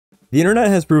The internet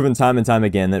has proven time and time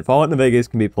again that Fallout New Vegas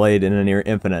can be played in a near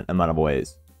infinite amount of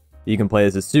ways. You can play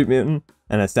as a Supermutant,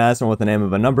 an assassin with the name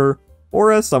of a number,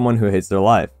 or as someone who hates their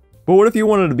life. But what if you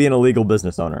wanted to be an illegal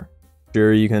business owner?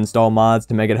 Sure, you can install mods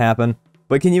to make it happen,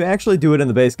 but can you actually do it in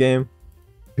the base game?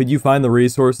 Could you find the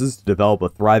resources to develop a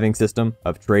thriving system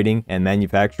of trading and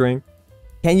manufacturing?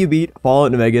 Can you beat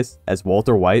Fallout New Vegas as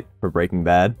Walter White for Breaking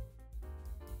Bad?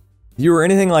 If you were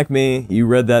anything like me, you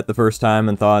read that the first time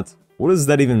and thought, what does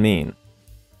that even mean?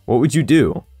 What would you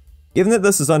do? Given that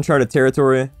this is uncharted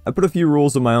territory, I put a few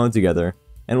rules of my own together,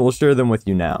 and will share them with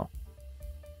you now.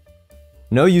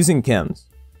 No using chems.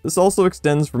 This also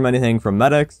extends from anything from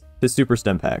medics to super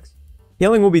stim packs.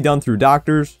 Healing will be done through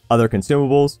doctors, other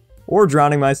consumables, or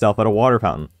drowning myself at a water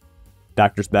fountain.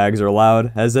 Doctor's bags are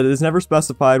allowed, as it is never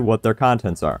specified what their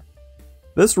contents are.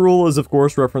 This rule is of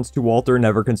course reference to Walter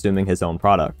never consuming his own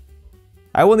product.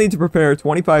 I will need to prepare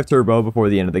 25 turbo before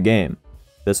the end of the game.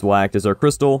 This will act as our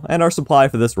crystal and our supply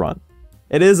for this run.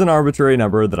 It is an arbitrary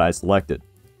number that I selected.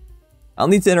 I'll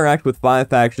need to interact with 5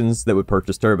 factions that would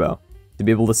purchase turbo. To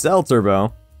be able to sell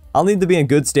turbo, I'll need to be in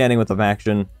good standing with the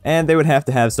faction, and they would have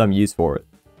to have some use for it.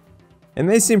 It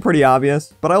may seem pretty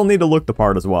obvious, but I'll need to look the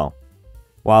part as well.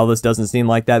 While this doesn't seem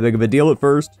like that big of a deal at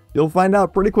first, you'll find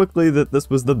out pretty quickly that this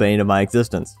was the bane of my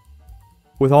existence.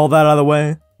 With all that out of the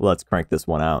way, let's crank this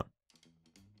one out.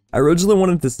 I originally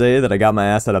wanted to say that I got my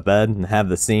ass out of bed and have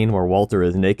the scene where Walter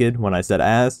is naked when I said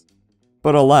ass,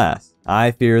 but alas,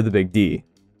 I fear the big D.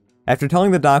 After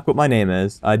telling the doc what my name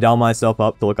is, I doll myself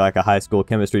up to look like a high school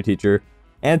chemistry teacher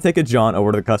and take a jaunt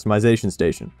over to the customization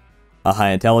station. A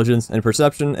high intelligence and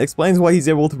perception explains why he's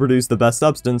able to produce the best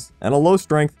substance, and a low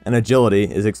strength and agility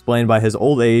is explained by his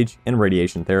old age and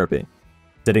radiation therapy.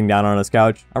 Sitting down on his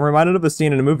couch, I'm reminded of a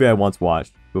scene in a movie I once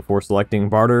watched, before selecting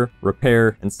barter,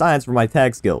 repair, and science for my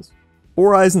tag skills.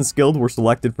 4 eyes and skilled were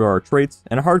selected for our traits,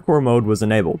 and hardcore mode was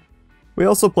enabled. We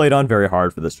also played on very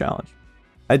hard for this challenge.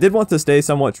 I did want to stay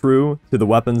somewhat true to the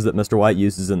weapons that Mr. White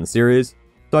uses in the series,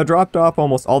 so I dropped off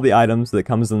almost all the items that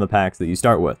comes in the packs that you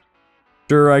start with.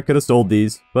 Sure, I could have sold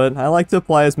these, but I like to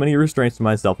apply as many restraints to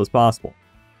myself as possible.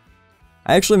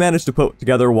 I actually managed to put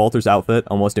together Walter's outfit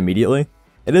almost immediately.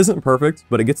 It isn't perfect,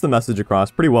 but it gets the message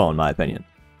across pretty well in my opinion.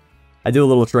 I do a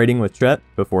little trading with Chet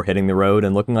before hitting the road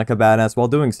and looking like a badass while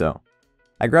doing so.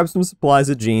 I grab some supplies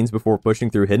at Jeans before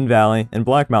pushing through Hidden Valley and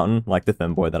Black Mountain like the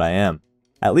femboy that I am.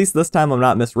 At least this time I'm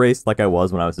not misraced like I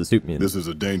was when I was a Supermutant. This is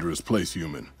a dangerous place,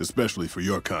 human, especially for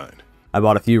your kind. I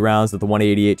bought a few rounds at the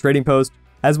 188 trading post,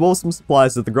 as well as some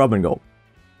supplies at the Grub and Gold.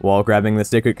 While grabbing the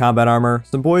Sacred Combat Armor,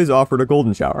 some boys offered a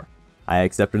golden shower. I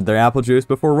accepted their apple juice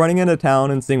before running into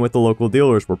town and seeing what the local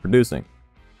dealers were producing.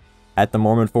 At the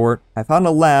Mormon Fort, I found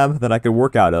a lab that I could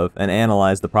work out of and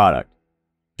analyze the product.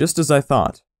 Just as I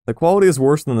thought, the quality is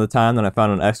worse than the time that I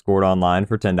found an escort online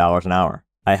for $10 an hour.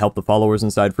 I help the followers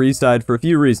inside Freeside for a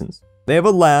few reasons. They have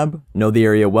a lab, know the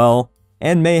area well,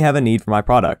 and may have a need for my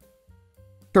product.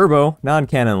 Turbo,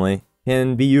 non-canonly,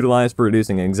 can be utilized for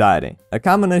reducing anxiety, a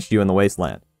common issue in the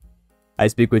wasteland. I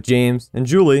speak with James and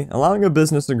Julie, allowing a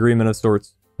business agreement of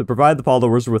sorts to provide the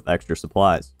followers with extra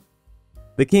supplies.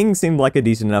 The king seemed like a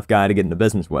decent enough guy to get into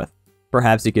business with.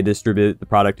 Perhaps he could distribute the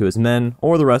product to his men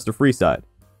or the rest of Freeside.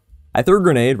 I threw a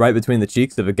grenade right between the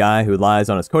cheeks of a guy who lies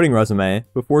on his coding resume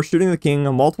before shooting the king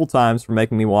multiple times for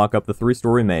making me walk up the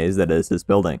 3-story maze that is his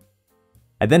building.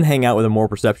 I then hang out with a more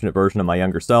perceptionate version of my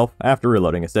younger self after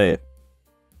reloading a save.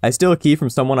 I steal a key from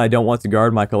someone I don't want to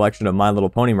guard my collection of My Little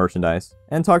Pony merchandise,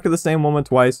 and talk to the same woman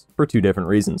twice for 2 different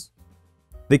reasons.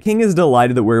 The king is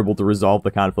delighted that we're able to resolve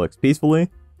the conflicts peacefully,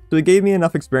 so it gave me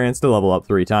enough experience to level up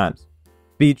 3 times.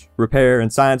 Speech, repair,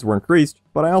 and science were increased,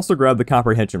 but I also grabbed the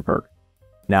comprehension perk.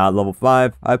 Now at level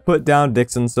 5, I put down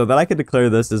Dixon so that I could declare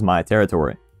this as my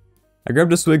territory. I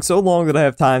grabbed a swig so long that I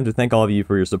have time to thank all of you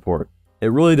for your support.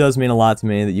 It really does mean a lot to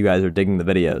me that you guys are digging the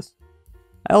videos.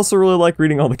 I also really like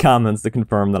reading all the comments that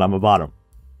confirm that I'm a bottom.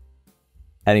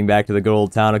 Heading back to the good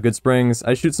old town of Good Springs,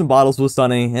 I shoot some bottles with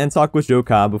Sunny and talk with Joe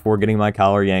Cobb before getting my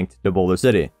collar yanked to Boulder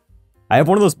City. I have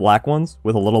one of those black ones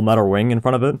with a little metal ring in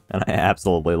front of it, and I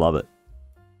absolutely love it.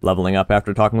 Leveling up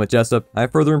after talking with Jessup, I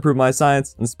further improved my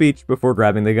science and speech before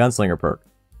grabbing the Gunslinger perk.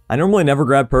 I normally never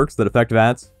grab perks that affect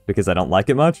VATS because I don't like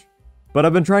it much, but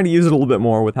I've been trying to use it a little bit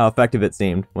more with how effective it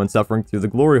seemed when suffering through the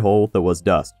glory hole that was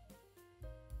dust.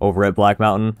 Over at Black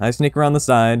Mountain, I sneak around the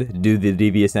side, do the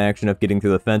devious action of getting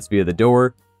through the fence via the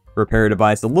door, repair a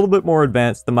device a little bit more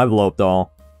advanced than my blow-up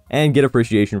doll, and get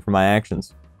appreciation for my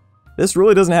actions. This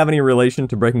really doesn't have any relation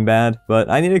to Breaking Bad, but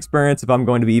I need experience if I'm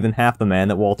going to be even half the man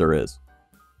that Walter is.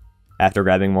 After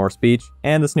grabbing more speech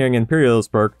and the Sneering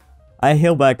Imperialist perk, I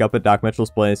heal back up at Doc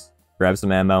Mitchell's place, grab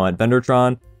some ammo at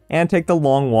Vendortron, and take the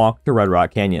long walk to Red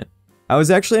Rock Canyon. I was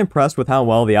actually impressed with how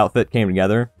well the outfit came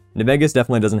together. New Vegas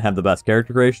definitely doesn't have the best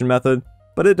character creation method,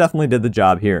 but it definitely did the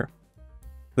job here.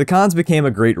 The cons became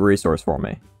a great resource for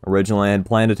me. Originally I had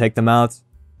planned to take them out,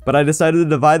 but I decided to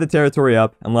divide the territory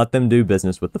up and let them do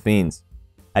business with the fiends.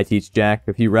 I teach Jack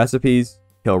a few recipes,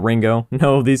 kill Ringo.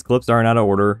 No, these clips aren't out of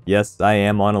order. Yes, I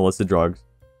am on illicit drugs.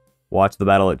 Watch the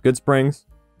battle at Good Springs,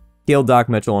 kill Doc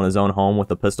Mitchell in his own home with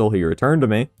the pistol he returned to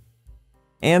me,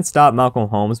 and stop Malcolm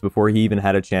Holmes before he even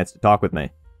had a chance to talk with me.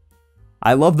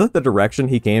 I love that the direction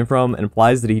he came from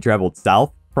implies that he traveled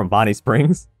south from Bonnie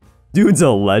Springs. Dude's a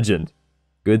legend.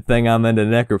 Good thing I'm into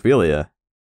necrophilia.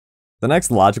 The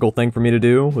next logical thing for me to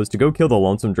do was to go kill the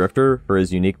Lonesome Drifter for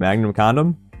his unique Magnum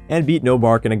condom and beat No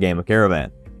Bark in a game of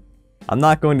Caravan. I'm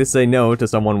not going to say no to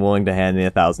someone willing to hand me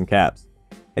 1,000 caps.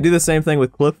 I do the same thing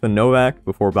with Cliff and Novak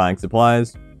before buying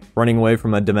supplies, running away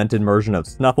from a demented version of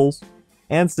Snuffles,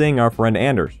 and seeing our friend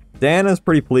Anders. Diana is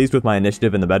pretty pleased with my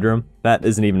initiative in the bedroom. That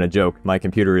isn't even a joke, my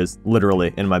computer is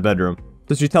literally in my bedroom,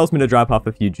 so she tells me to drop off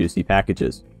a few juicy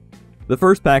packages. The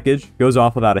first package goes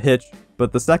off without a hitch,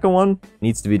 but the second one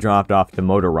needs to be dropped off to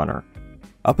Motor Runner.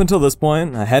 Up until this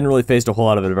point, I hadn't really faced a whole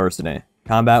lot of adversity.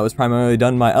 Combat was primarily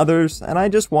done by others, and I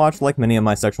just watched like many of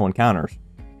my sexual encounters.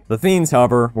 The fiends,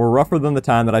 however, were rougher than the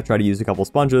time that I tried to use a couple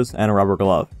sponges and a rubber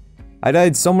glove. I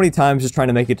died so many times just trying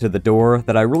to make it to the door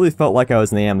that I really felt like I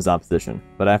was in the Amazon position,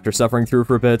 but after suffering through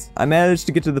for a bit, I managed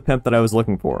to get to the pimp that I was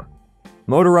looking for.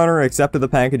 Motor Runner accepted the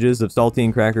packages of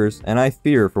saltine crackers, and I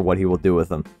fear for what he will do with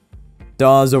them.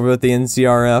 Dawes over at the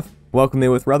NCRF welcomed me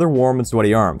with rather warm and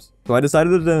sweaty arms, so I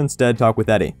decided to instead talk with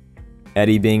Eddie.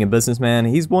 Eddie being a businessman,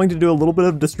 he's willing to do a little bit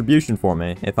of distribution for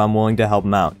me if I'm willing to help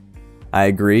him out. I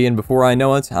agree, and before I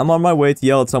know it, I'm on my way to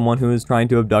yell at someone who is trying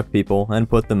to abduct people and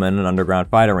put them in an underground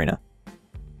fight arena.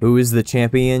 Who is the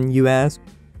champion, you ask?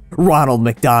 Ronald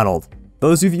McDonald!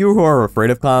 Those of you who are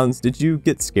afraid of clowns, did you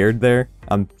get scared there?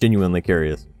 I'm genuinely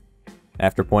curious.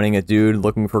 After pointing at dude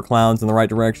looking for clowns in the right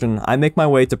direction, I make my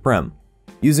way to Prim.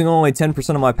 Using only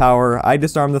 10% of my power, I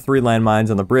disarm the 3 landmines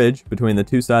on the bridge between the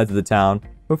 2 sides of the town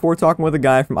before talking with a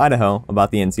guy from Idaho about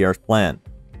the NCR's plan.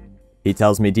 He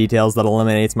tells me details that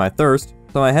eliminates my thirst,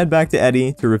 so I head back to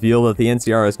Eddie to reveal that the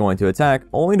NCR is going to attack,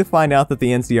 only to find out that the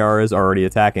NCR is already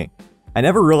attacking. I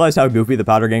never realized how goofy the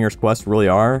Powder Gangers' quests really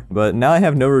are, but now I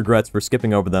have no regrets for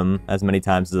skipping over them as many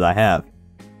times as I have.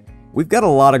 We've got a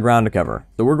lot of ground to cover,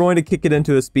 so we're going to kick it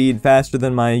into a speed faster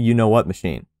than my you-know-what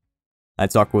machine. I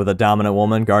talk with a dominant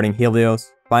woman guarding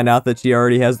Helios, find out that she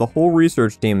already has the whole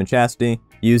research team in Chastity,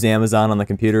 use Amazon on the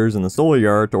computers in the solar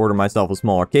yard to order myself a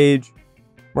smaller cage,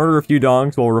 murder a few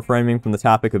dogs while refraining from the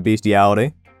topic of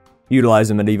bestiality, utilize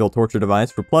a medieval torture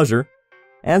device for pleasure,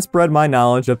 and spread my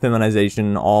knowledge of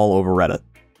feminization all over Reddit.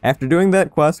 After doing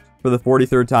that quest for the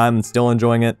 43rd time and still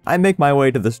enjoying it, I make my way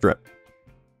to the strip.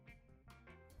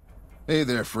 Hey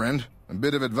there, friend. A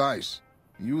bit of advice.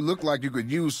 You look like you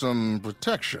could use some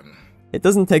protection. It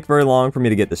doesn't take very long for me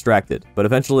to get distracted, but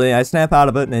eventually I snap out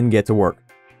of it and get to work.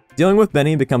 Dealing with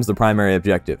Benny becomes the primary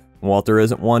objective. Walter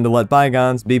isn't one to let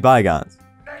bygones be bygones.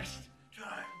 Next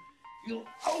time, you'll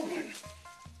open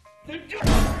the door.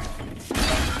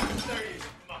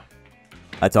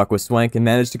 I talk with Swank and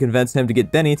manage to convince him to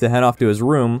get Benny to head off to his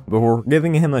room before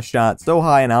giving him a shot so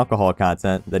high in alcohol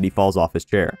content that he falls off his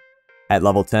chair. At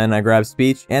level 10, I grab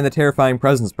Speech and the Terrifying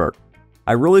Presence perk.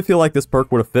 I really feel like this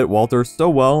perk would have fit Walter so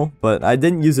well, but I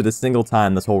didn't use it a single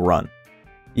time this whole run.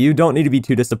 You don't need to be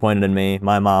too disappointed in me,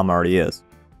 my mom already is.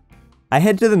 I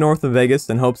head to the north of Vegas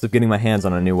in hopes of getting my hands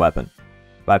on a new weapon.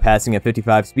 By passing a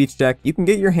 55 speech check, you can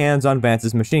get your hands on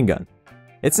Vance's machine gun.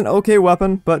 It's an okay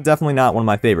weapon, but definitely not one of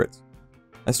my favorites.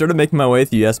 I started making my way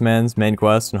through Yes Man's main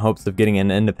quest in hopes of getting an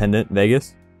independent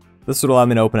Vegas. This would allow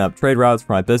me to open up trade routes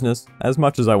for my business as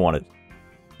much as I wanted.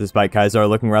 Despite Kaisar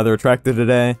looking rather attractive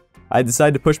today, I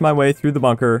decided to push my way through the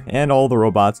bunker and all the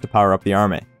robots to power up the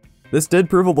army. This did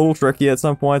prove a little tricky at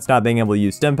some points not being able to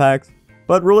use stim packs,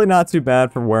 but really not too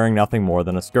bad for wearing nothing more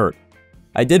than a skirt.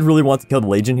 I did really want to kill the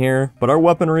Legion here, but our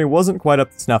weaponry wasn't quite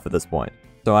up to snuff at this point,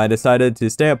 so I decided to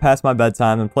stay up past my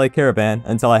bedtime and play Caravan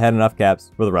until I had enough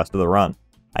caps for the rest of the run.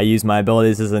 I used my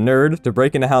abilities as a nerd to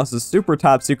break into House's super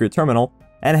top secret terminal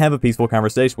and have a peaceful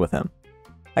conversation with him.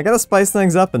 I gotta spice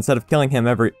things up instead of killing him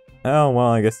every... Oh, well,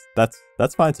 I guess that's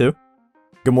fine too.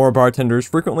 Gamora bartenders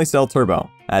frequently sell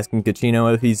turbo. Asking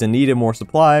Kachino if he's in need of more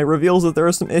supply reveals that there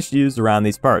are some issues around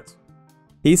these parts.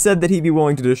 He said that he'd be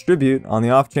willing to distribute on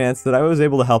the off chance that I was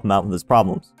able to help him out with his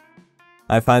problems.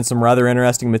 I find some rather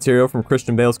interesting material from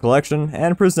Christian Bale's collection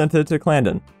and present it to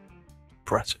Clandon.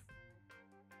 Impressive.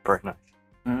 Very nice.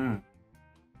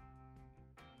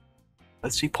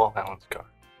 Let's see Paul Allen's card.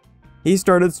 He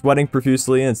started sweating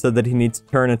profusely and said that he needs to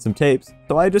turn in some tapes,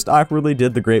 so I just awkwardly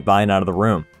did the grapevine out of the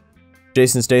room.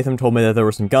 Jason Statham told me that there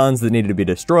were some guns that needed to be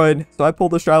destroyed, so I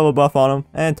pulled a Shia LaBeouf on him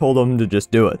and told him to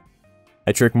just do it.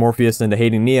 I tricked Morpheus into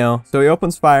hating Neo, so he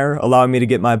opens fire, allowing me to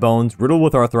get my bones riddled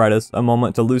with arthritis a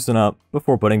moment to loosen up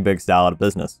before putting Big Sal out of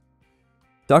business.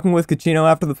 Talking with Kachino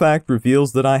after the fact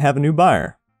reveals that I have a new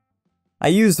buyer. I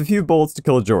used a few bullets to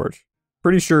kill George.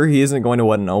 Pretty sure he isn't going to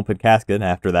wet an open casket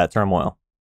after that turmoil.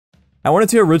 I wanted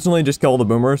to originally just kill the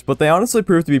boomers, but they honestly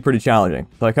proved to be pretty challenging,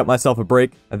 so I cut myself a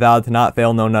break, I vowed to not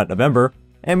fail No Nut November,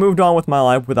 and moved on with my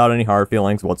life without any hard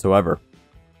feelings whatsoever.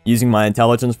 Using my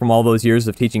intelligence from all those years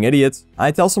of teaching idiots,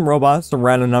 I tell some robots some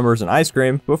random numbers and ice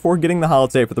cream before getting the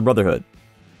holotape for the Brotherhood.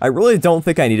 I really don't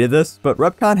think I needed this, but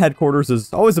Repcon headquarters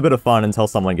is always a bit of fun until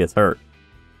someone gets hurt.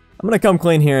 I'm gonna come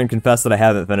clean here and confess that I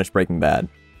haven't finished Breaking Bad.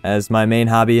 As my main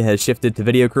hobby has shifted to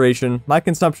video creation, my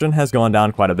consumption has gone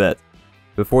down quite a bit.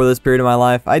 Before this period of my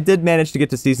life, I did manage to get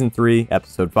to Season 3,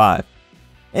 Episode 5.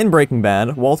 In Breaking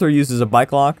Bad, Walter uses a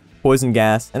bike lock, poison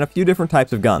gas, and a few different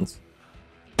types of guns.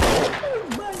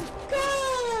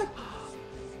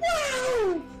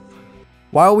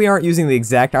 While we aren't using the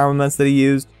exact armaments that he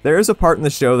used, there is a part in the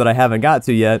show that I haven't got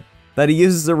to yet that he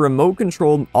uses a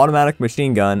remote-controlled automatic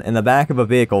machine gun in the back of a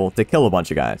vehicle to kill a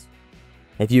bunch of guys.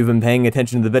 If you've been paying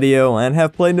attention to the video and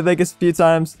have played New Vegas a few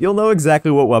times, you'll know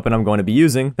exactly what weapon I'm going to be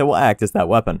using that will act as that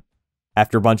weapon.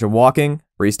 After a bunch of walking,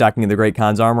 restocking the Great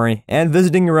Khan's armory, and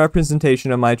visiting a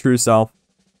representation of my true self,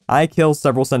 I killed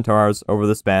several centaurs over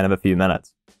the span of a few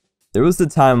minutes. There was the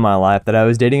time in my life that I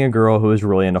was dating a girl who was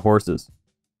really into horses.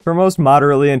 For most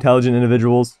moderately intelligent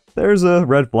individuals, there's a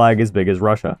red flag as big as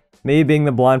Russia. Me being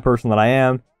the blind person that I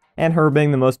am, and her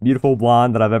being the most beautiful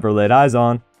blonde that I've ever laid eyes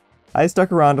on, I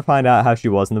stuck around to find out how she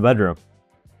was in the bedroom.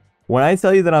 When I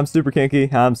tell you that I'm super kinky,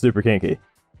 I'm super kinky.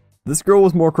 This girl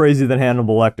was more crazy than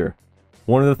Hannibal Lecter.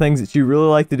 One of the things that she really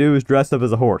liked to do was dress up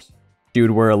as a horse. She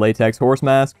would wear a latex horse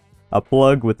mask, a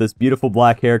plug with this beautiful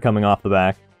black hair coming off the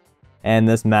back, and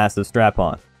this massive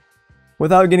strap-on.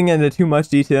 Without getting into too much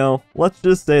detail, let's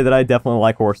just say that I definitely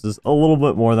like horses a little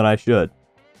bit more than I should.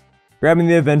 Grabbing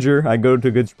the Avenger, I go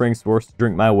to Good Spring Source to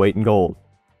drink my weight in gold.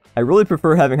 I really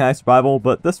prefer having high survival,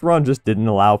 but this run just didn't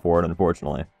allow for it,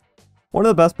 unfortunately. One of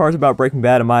the best parts about Breaking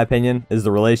Bad, in my opinion, is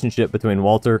the relationship between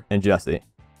Walter and Jesse.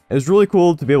 It was really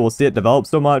cool to be able to see it develop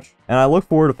so much, and I look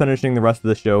forward to finishing the rest of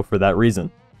the show for that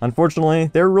reason. Unfortunately,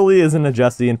 there really isn't a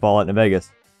Jesse in Fallout New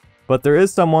Vegas, but there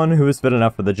is someone who is fit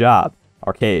enough for the job,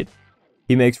 Arcade.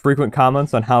 He makes frequent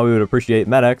comments on how he would appreciate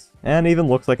medics, and even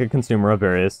looks like a consumer of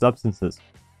various substances.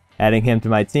 Adding him to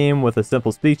my team with a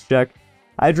simple speech check,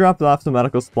 I dropped off some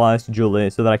medical supplies to Julie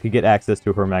so that I could get access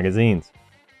to her magazines.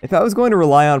 If I was going to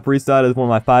rely on Freeside as one of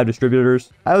my 5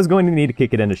 distributors, I was going to need to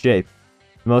kick it into shape.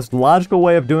 The most logical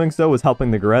way of doing so was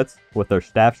helping the Gorettes with their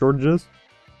staff shortages.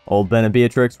 Old Ben and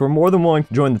Beatrix were more than willing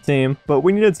to join the team, but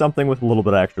we needed something with a little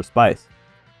bit of extra spice.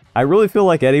 I really feel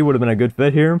like Eddie would have been a good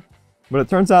fit here, but it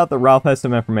turns out that Ralph has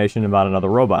some information about another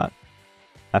robot.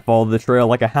 I followed the trail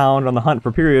like a hound on the hunt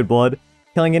for period blood,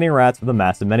 killing any rats with a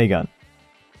massive minigun.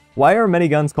 Why are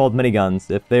miniguns called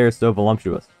miniguns if they are so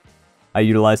voluptuous? I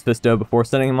utilized Fisto before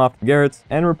sending him off to Garrett's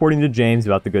and reporting to James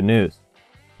about the good news.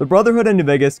 The Brotherhood in New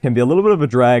Vegas can be a little bit of a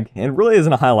drag and really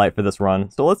isn't a highlight for this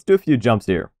run, so let's do a few jumps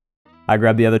here. I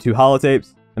grabbed the other 2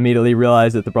 holotapes, immediately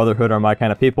realized that the Brotherhood are my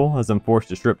kind of people as I'm forced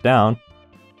to strip down,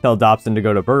 tell Dobson to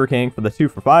go to Burger King for the 2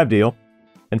 for $5 deal,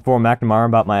 inform McNamara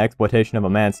about my exploitation of a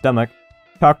man's stomach,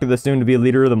 talk to the soon-to-be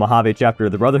leader of the Mojave chapter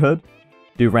of the Brotherhood,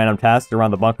 do random tasks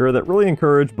around the bunker that really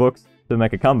encourage books to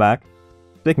make a comeback.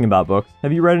 Speaking about books,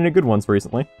 have you read any good ones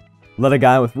recently? Let a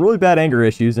guy with really bad anger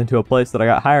issues into a place that I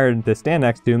got hired to stand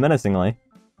next to menacingly,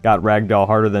 got ragdoll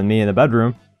harder than me in the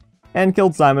bedroom, and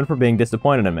killed Simon for being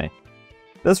disappointed in me.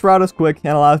 This route is quick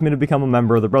and allows me to become a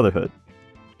member of the Brotherhood.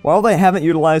 While they haven't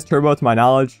utilized Turbo to my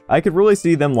knowledge, I could really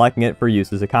see them liking it for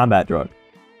use as a combat drug.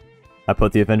 I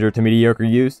put the Avenger to mediocre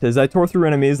use as I tore through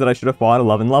enemies that I should have fought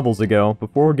 11 levels ago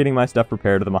before getting my stuff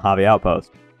prepared to the Mojave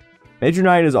outpost. Major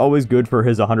Knight is always good for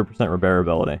his 100% repair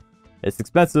ability. It's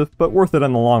expensive, but worth it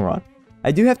in the long run.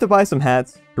 I do have to buy some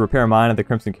hats to repair mine at the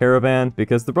Crimson Caravan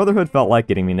because the Brotherhood felt like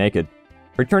getting me naked.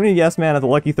 Returning to Yes Man at the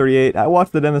Lucky 38, I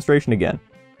watched the demonstration again.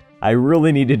 I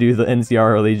really need to do the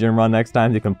NCR Legion run next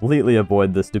time to completely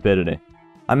avoid this stupidity.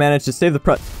 I managed to save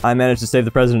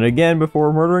the president again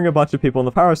before murdering a bunch of people in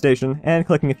the power station and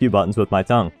clicking a few buttons with my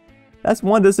tongue. That's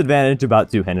one disadvantage about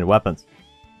two-handed weapons.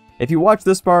 If you watch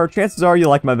this far, chances are you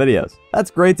like my videos.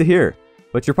 That's great to hear.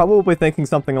 But you're probably thinking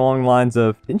something along the lines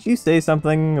of, didn't you say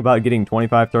something about getting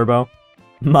 25 turbo?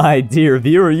 My dear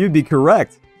viewer, you'd be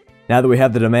correct. Now that we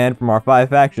have the demand from our 5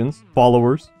 factions,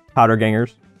 followers, powder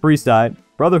gangers, Freeside,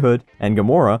 Brotherhood, and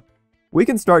Gamora, we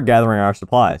can start gathering our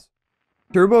supplies.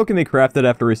 Turbo can be crafted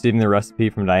after receiving the recipe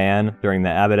from Diane during the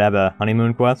Abba Dabba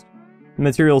honeymoon quest. The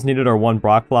materials needed are 1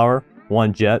 Brock flower,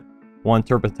 1 jet, 1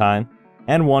 turpentine,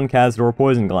 and 1 Cazador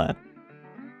poison gland.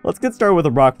 Let's get started with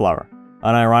the Brock flower.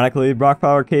 Unironically, Brock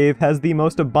flower cave has the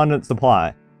most abundant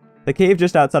supply. The cave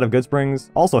just outside of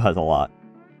Goodsprings also has a lot.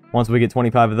 Once we get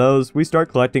 25 of those, we start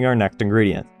collecting our next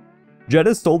ingredient. Jet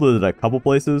is sold at a couple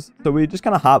places, so we just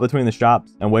kinda hop between the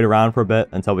shops and wait around for a bit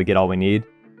until we get all we need.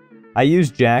 I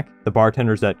used Jack, the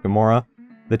bartenders at Gamora,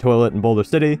 the toilet in Boulder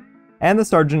City, and the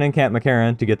sergeant in Camp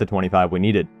McCarran to get the 25 we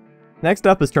needed. Next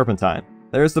up is turpentine.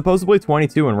 There is supposedly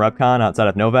 22 in RepCon outside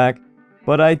of Novak,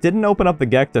 but I didn't open up the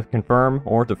Gek to confirm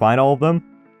or to find all of them,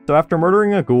 so after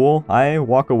murdering a ghoul, I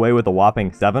walk away with a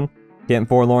whopping 7. Camp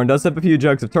Forlorn does have a few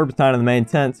jugs of turpentine in the main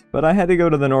tent, but I had to go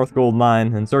to the North Gold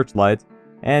Mine and Searchlight,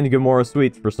 and Gamora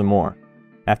Suites for some more.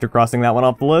 After crossing that one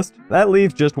off the list, that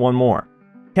leaves just one more.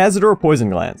 Cazador poison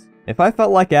glands. If I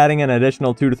felt like adding an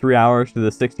additional 2 to 3 hours to the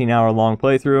 16-hour long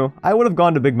playthrough, I would have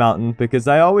gone to Big Mountain because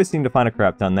I always seem to find a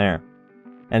crap ton there.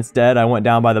 Instead, I went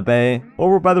down by the bay,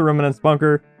 over by the Ruminant's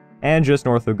bunker, and just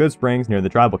north of Goodsprings near the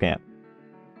tribal camp.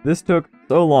 This took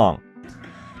so long.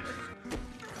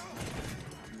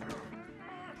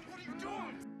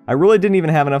 I really didn't even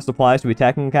have enough supplies to be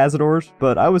attacking Cazadors,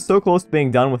 but I was so close to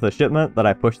being done with a shipment that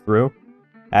I pushed through.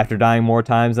 After dying more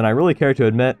times than I really care to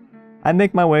admit, I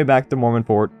make my way back to Mormon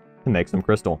Fort to make some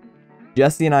crystal.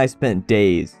 Jesse and I spent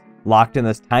days locked in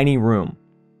this tiny room,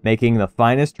 making the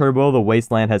finest turbo the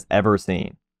Wasteland has ever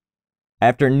seen.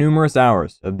 After numerous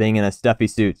hours of being in a stuffy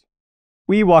suit,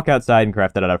 we walk outside and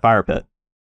craft it at a fire pit.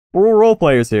 We're role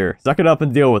players here, suck it up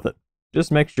and deal with it.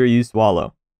 Just make sure you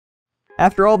swallow.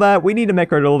 After all that, we need to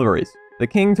make our deliveries. The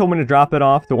king told me to drop it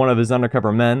off to one of his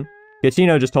undercover men.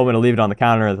 Gachino just told me to leave it on the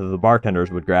counter and that the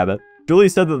bartenders would grab it. Julie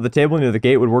said that the table near the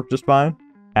gate would work just fine.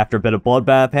 After a bit of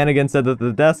bloodbath, Hannigan said that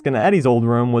the desk in Eddie's old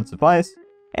room would suffice,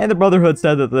 and the Brotherhood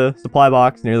said that the supply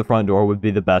box near the front door would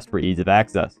be the best for ease of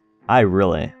access. I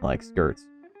really like skirts.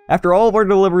 After all of our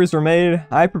deliveries were made,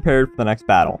 I prepared for the next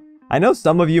battle. I know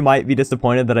some of you might be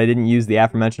disappointed that I didn't use the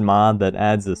aforementioned mod that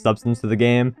adds a substance to the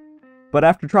game, but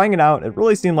after trying it out, it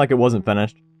really seemed like it wasn't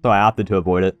finished, so I opted to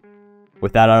avoid it.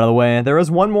 With that out of the way, there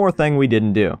is one more thing we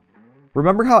didn't do.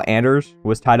 Remember how Anders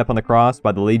was tied up on the cross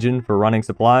by the Legion for running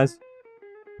supplies?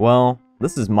 Well,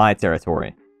 this is my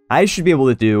territory. I should be able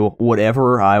to do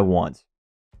whatever I want.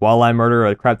 While I murder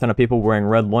a crap ton of people wearing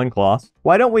red loincloths,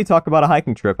 why don't we talk about a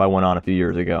hiking trip I went on a few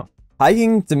years ago?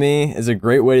 Hiking, to me, is a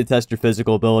great way to test your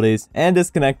physical abilities and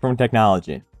disconnect from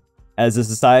technology. As a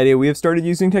society, we have started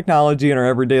using technology in our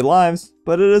everyday lives,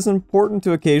 but it is important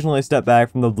to occasionally step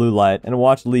back from the blue light and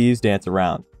watch leaves dance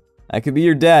around. I could be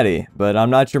your daddy, but I'm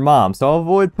not your mom, so I'll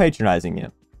avoid patronizing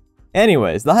you.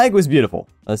 Anyways, the hike was beautiful.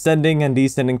 Ascending and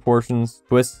descending portions,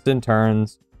 twists and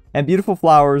turns, and beautiful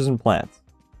flowers and plants.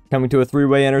 Coming to a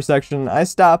 3-way intersection, I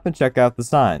stop and check out the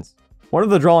signs. One of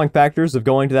the drawing factors of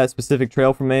going to that specific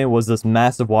trail for me was this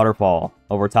massive waterfall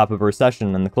over top of a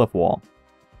recession in the cliff wall.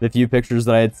 The few pictures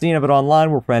that I had seen of it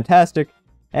online were fantastic,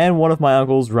 and one of my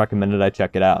uncles recommended I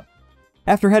check it out.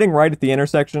 After heading right at the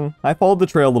intersection, I followed the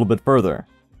trail a little bit further.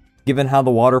 Given how the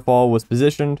waterfall was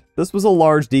positioned, this was a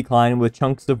large decline with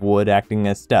chunks of wood acting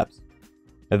as steps.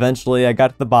 Eventually, I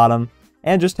got to the bottom,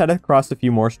 and just had to cross a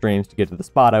few more streams to get to the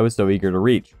spot I was so eager to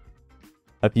reach.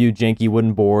 A few janky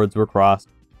wooden boards were crossed,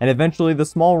 and eventually the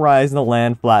small rise in the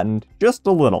land flattened just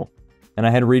a little, and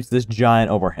I had reached this giant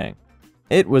overhang.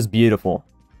 It was beautiful.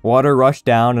 Water rushed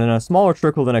down in a smaller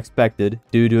trickle than expected,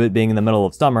 due to it being in the middle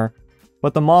of summer,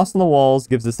 but the moss on the walls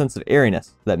gives a sense of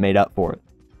airiness that made up for it.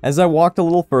 As I walked a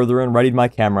little further and readied my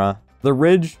camera, the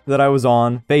ridge that I was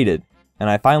on faded, and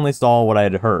I finally saw what I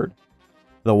had heard.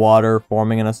 The water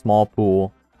forming in a small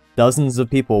pool, dozens of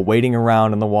people wading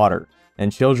around in the water,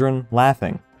 and children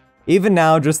laughing. Even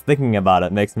now, just thinking about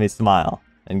it makes me smile,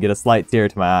 and get a slight tear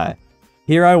to my eye.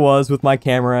 Here I was with my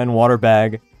camera and water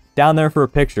bag, down there for a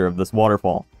picture of this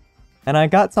waterfall. And I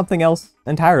got something else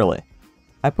entirely.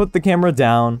 I put the camera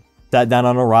down, sat down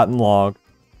on a rotten log,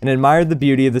 and admired the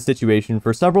beauty of the situation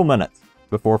for several minutes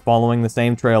before following the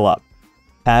same trail up,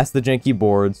 past the janky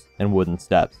boards and wooden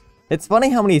steps. It's funny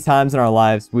how many times in our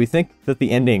lives we think that the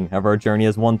ending of our journey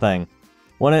is one thing,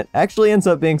 when it actually ends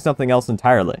up being something else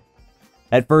entirely.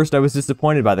 At first I was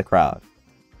disappointed by the crowd,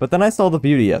 but then I saw the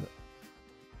beauty of it.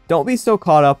 Don't be so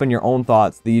caught up in your own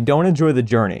thoughts that you don't enjoy the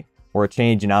journey or a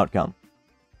change in outcome.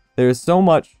 There is so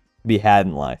much to be had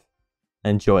in life.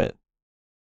 Enjoy it.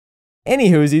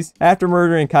 Anywhoosies, after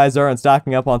murdering Kaiser and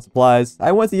stocking up on supplies,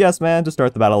 I went to Yes Man to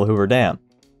start the Battle of Hoover Dam.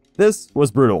 This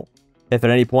was brutal. If at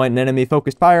any point an enemy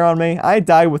focused fire on me, I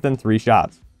died within 3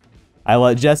 shots. I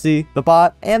let Jesse, the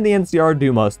bot, and the NCR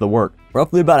do most of the work.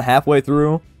 Roughly about halfway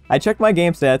through, I checked my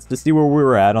game stats to see where we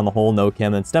were at on the whole no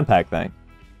chem and stim pack thing.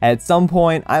 At some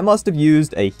point, I must have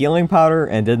used a healing powder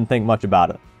and didn't think much about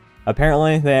it.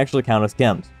 Apparently, they actually count as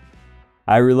chems.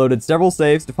 I reloaded several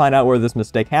saves to find out where this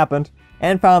mistake happened,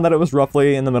 and found that it was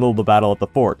roughly in the middle of the battle at the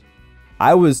fort.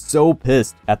 I was so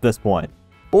pissed at this point.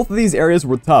 Both of these areas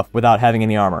were tough without having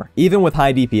any armor, even with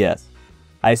high DPS.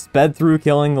 I sped through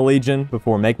killing the Legion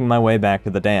before making my way back to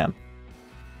the dam.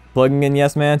 Plugging in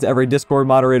Yes Man to every Discord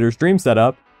moderator's dream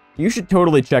setup, you should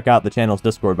totally check out the channel's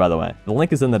Discord by the way, the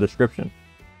link is in the description.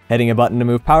 Hitting a button to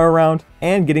move power around,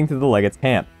 and getting to the Legate's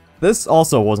camp. This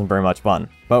also wasn't very much fun,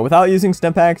 but without using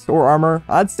stim packs or armor,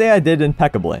 I'd say I did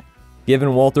impeccably.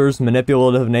 Given Walter's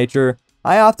manipulative nature,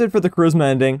 I opted for the charisma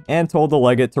ending and told the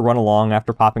Legate to run along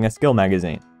after popping a skill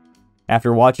magazine.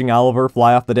 After watching Oliver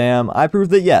fly off the dam, I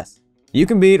proved that yes, you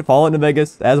can beat Fallout New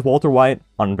Vegas as Walter White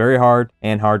on very hard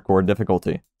and hardcore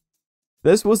difficulty.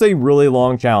 This was a really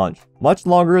long challenge, much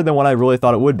longer than what I really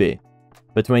thought it would be.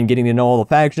 Between getting to know all the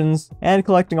factions and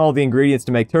collecting all the ingredients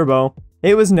to make Turbo,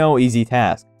 it was no easy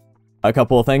task. A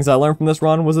couple of things I learned from this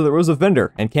run was that there was a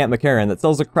vendor in Camp McCarran that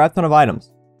sells a crap ton of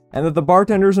items, and that the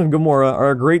bartenders in Gamora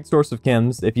are a great source of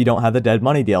chems if you don't have the Dead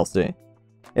Money DLC.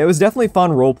 It was definitely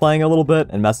fun role-playing a little bit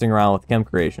and messing around with chem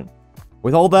creation.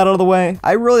 With all that out of the way,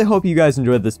 I really hope you guys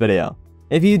enjoyed this video.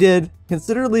 If you did,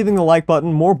 consider leaving the like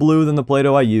button more blue than the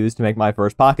Play-Doh I used to make my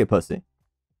first pocket pussy.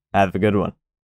 Have a good one.